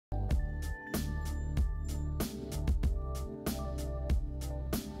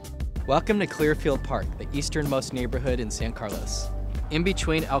Welcome to Clearfield Park, the easternmost neighborhood in San Carlos. In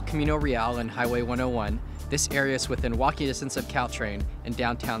between El Camino Real and Highway 101, this area is within walking distance of Caltrain and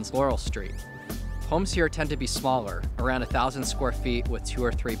downtown's Laurel Street. Homes here tend to be smaller, around 1,000 square feet with 2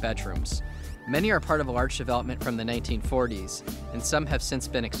 or 3 bedrooms. Many are part of a large development from the 1940s, and some have since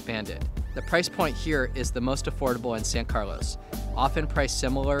been expanded. The price point here is the most affordable in San Carlos, often priced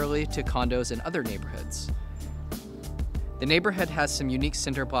similarly to condos in other neighborhoods. The neighborhood has some unique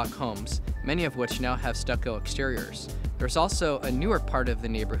cinder block homes, many of which now have stucco exteriors. There's also a newer part of the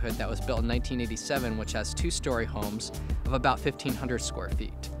neighborhood that was built in 1987, which has 2-story homes of about 1,500 square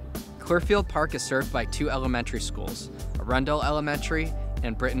feet. Clearfield Park is served by 2 elementary schools, Arundel Elementary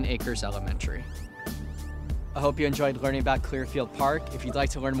and Britton Acres Elementary. I hope you enjoyed learning about Clearfield Park. If you'd like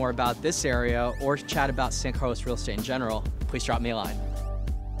to learn more about this area or chat about San Carlos real estate in general, please drop me a line.